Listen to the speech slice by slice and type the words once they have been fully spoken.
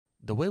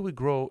The way we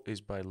grow is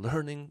by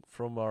learning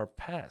from our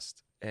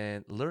past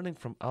and learning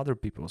from other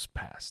people's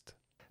past.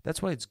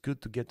 That's why it's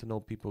good to get to know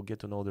people, get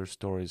to know their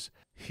stories.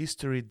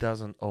 History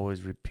doesn't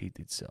always repeat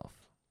itself.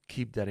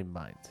 Keep that in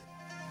mind.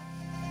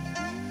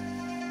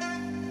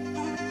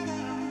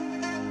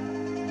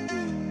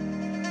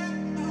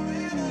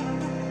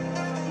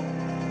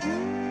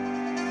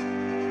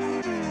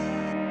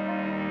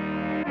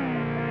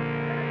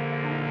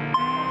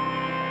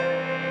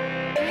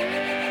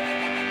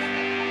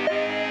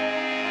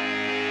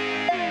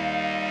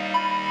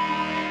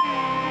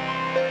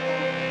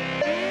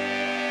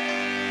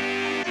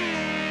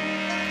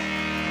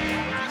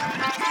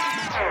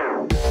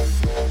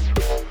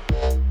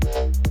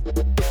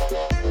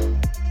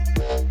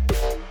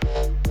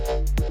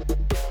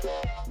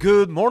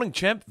 Good morning,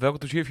 champ. Welcome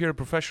to Chief here,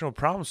 professional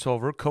problem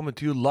solver, coming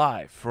to you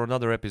live for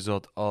another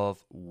episode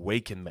of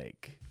Wake and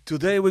Make.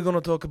 Today we're going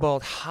to talk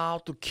about how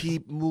to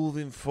keep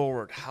moving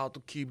forward, how to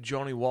keep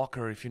Johnny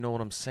Walker, if you know what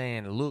I'm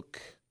saying.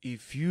 Look,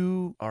 if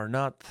you are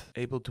not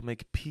able to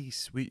make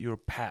peace with your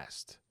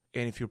past,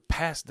 and if your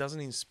past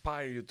doesn't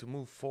inspire you to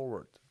move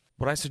forward,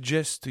 what I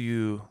suggest to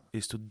you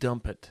is to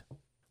dump it.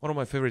 One of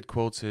my favorite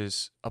quotes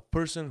is, "A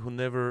person who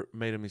never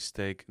made a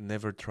mistake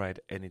never tried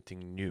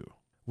anything new."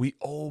 We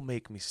all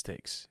make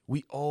mistakes.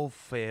 We all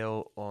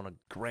fail on a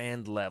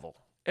grand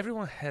level.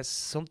 Everyone has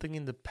something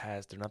in the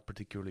past they're not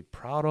particularly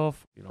proud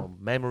of,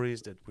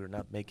 memories that we're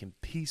not making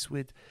peace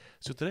with.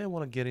 So today I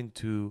want to get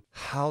into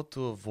how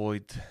to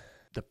avoid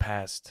the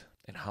past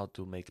and how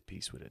to make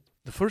peace with it.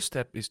 The first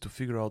step is to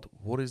figure out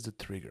what is the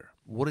trigger.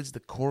 What is the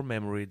core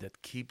memory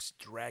that keeps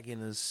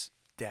dragging us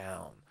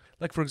down?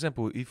 Like, for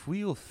example, if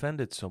we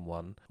offended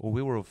someone or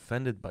we were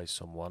offended by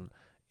someone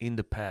in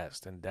the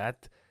past and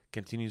that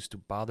continues to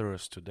bother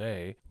us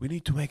today, we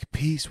need to make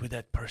peace with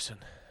that person.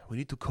 We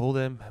need to call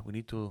them, we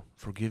need to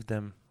forgive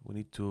them, we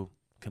need to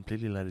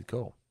completely let it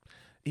go.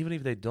 Even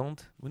if they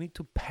don't, we need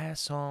to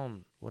pass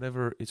on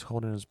whatever is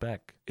holding us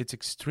back. It's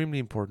extremely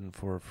important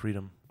for our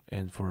freedom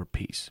and for our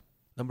peace.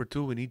 Number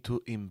 2, we need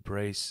to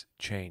embrace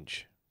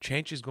change.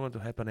 Change is going to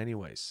happen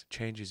anyways.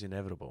 Change is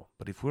inevitable.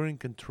 But if we're in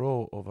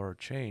control of our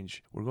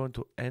change, we're going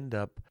to end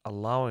up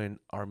allowing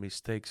our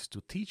mistakes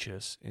to teach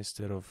us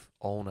instead of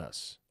own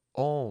us.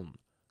 Own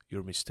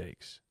your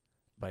mistakes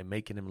by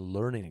making them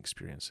learning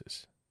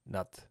experiences,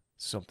 not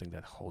something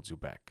that holds you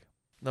back.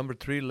 Number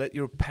 3, let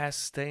your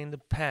past stay in the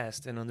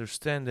past and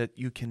understand that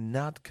you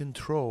cannot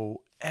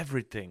control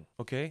everything,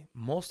 okay?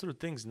 Most of the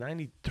things,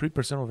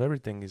 93% of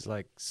everything is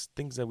like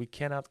things that we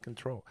cannot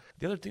control.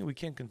 The other thing we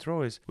can't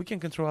control is we can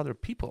control other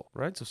people,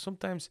 right? So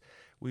sometimes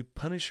we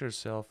punish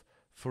ourselves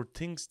for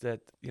things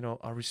that,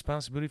 are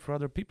responsibility for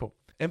other people.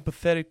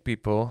 Empathetic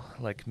people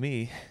like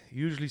me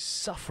usually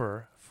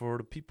suffer for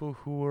the people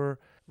who are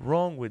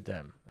wrong with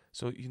them.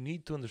 So you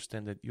need to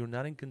understand that you're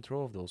not in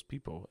control of those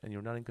people and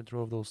you're not in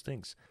control of those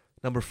things.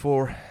 Number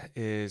 4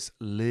 is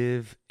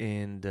live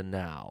in the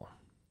now.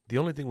 The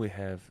only thing we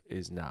have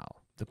is now.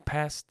 The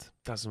past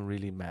doesn't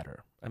really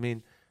matter.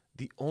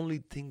 The only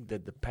thing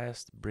that the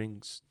past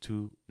brings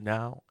to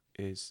now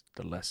is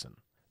the lesson.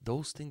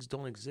 Those things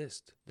don't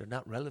exist. They're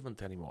not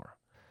relevant anymore.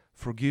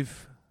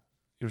 Forgive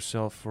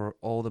yourself for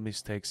all the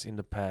mistakes in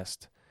the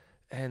past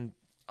and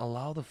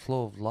allow the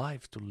flow of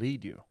life to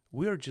lead you.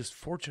 We are just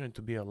fortunate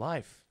to be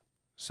alive.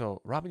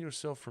 So robbing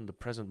yourself from the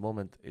present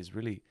moment is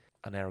really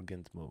an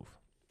arrogant move.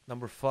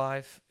 Number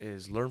 5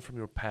 is learn from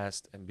your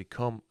past and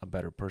become a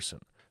better person.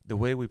 The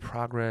way we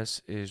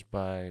progress is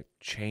by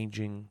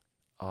changing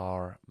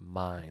our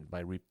mind, by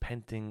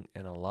repenting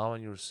and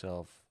allowing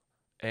yourself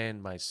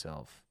and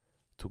myself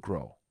to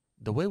grow.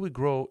 The way we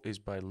grow is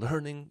by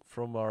learning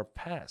from our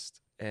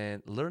past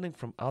and learning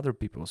from other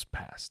people's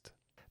past.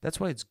 That's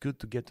why it's good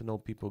to get to know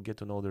people, get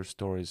to know their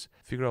stories,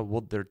 figure out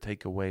what their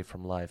takeaway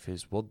from life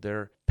is, what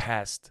their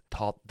past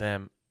taught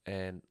them,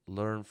 and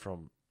learn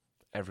from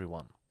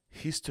everyone.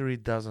 History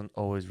doesn't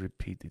always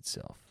repeat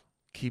itself.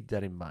 Keep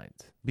that in mind.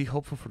 Be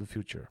hopeful for the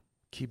future.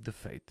 Keep the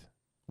faith.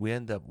 We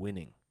end up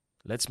winning.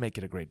 Let's make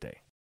it a great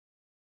day.